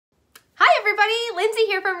Lindsay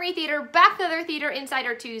here from ReTheater, back with another Theater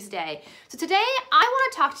Insider Tuesday. So today I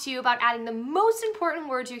want to talk to you about adding the most important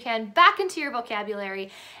words you can back into your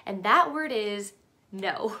vocabulary, and that word is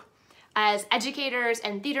no. As educators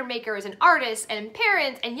and theater makers and artists and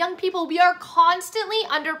parents and young people, we are constantly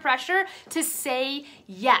under pressure to say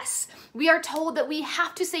yes. We are told that we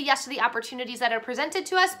have to say yes to the opportunities that are presented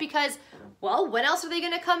to us because, well, when else are they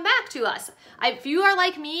going to come back to us? If you are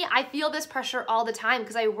like me, I feel this pressure all the time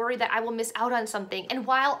because I worry that I will miss out on something. And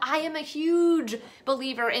while I am a huge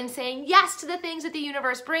believer in saying yes to the things that the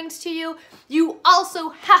universe brings to you, you also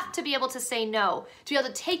have to be able to say no, to be able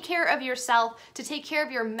to take care of yourself, to take care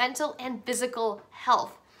of your mental and physical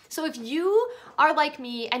health. So if you are like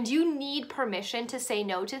me and you need permission to say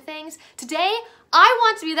no to things, today I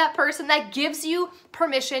want to be that person that gives you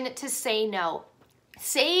permission to say no.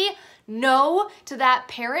 Say no to that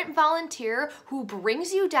parent volunteer who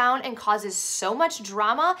brings you down and causes so much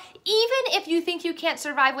drama. Even if you think you can't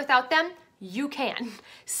survive without them, you can.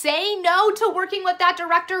 Say no to working with that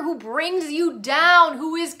director who brings you down,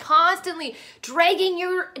 who is constantly dragging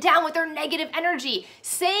you down with their negative energy.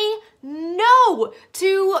 Say no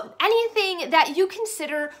to anything that you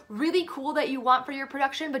consider really cool that you want for your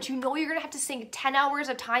production, but you know you're gonna have to sink 10 hours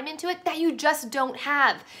of time into it that you just don't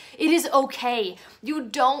have. It is okay. You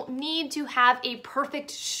don't need to have a perfect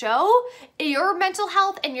show. Your mental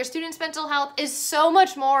health and your students' mental health is so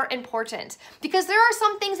much more important because there are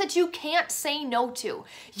some things that you can't say no to.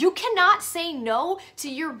 You cannot say no to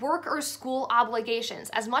your work or school obligations,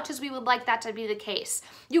 as much as we would like that to be the case.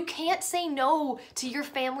 You can't say no to your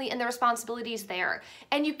family and the responsibilities there.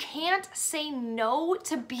 And you can't say no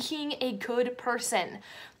to being a good person.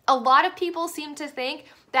 A lot of people seem to think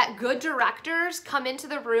that good directors come into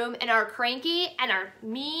the room and are cranky and are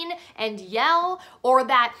mean and yell, or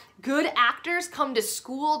that good actors come to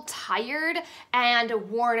school tired and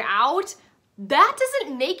worn out. That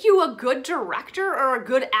doesn't make you a good director or a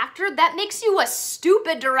good actor. That makes you a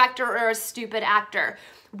stupid director or a stupid actor.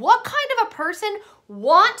 What kind of a person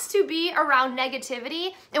wants to be around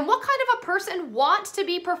negativity, and what kind of a person wants to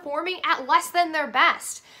be performing at less than their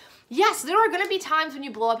best? Yes, there are going to be times when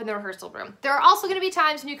you blow up in the rehearsal room. There are also going to be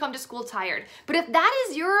times when you come to school tired. But if that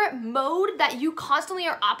is your mode that you constantly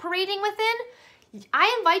are operating within,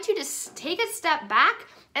 I invite you to take a step back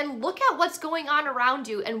and look at what's going on around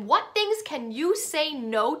you and what things can you say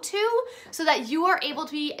no to so that you are able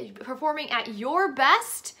to be performing at your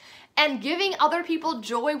best and giving other people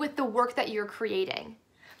joy with the work that you're creating.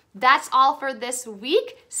 That's all for this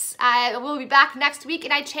week. I will be back next week,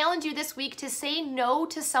 and I challenge you this week to say no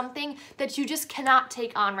to something that you just cannot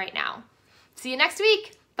take on right now. See you next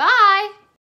week. Bye.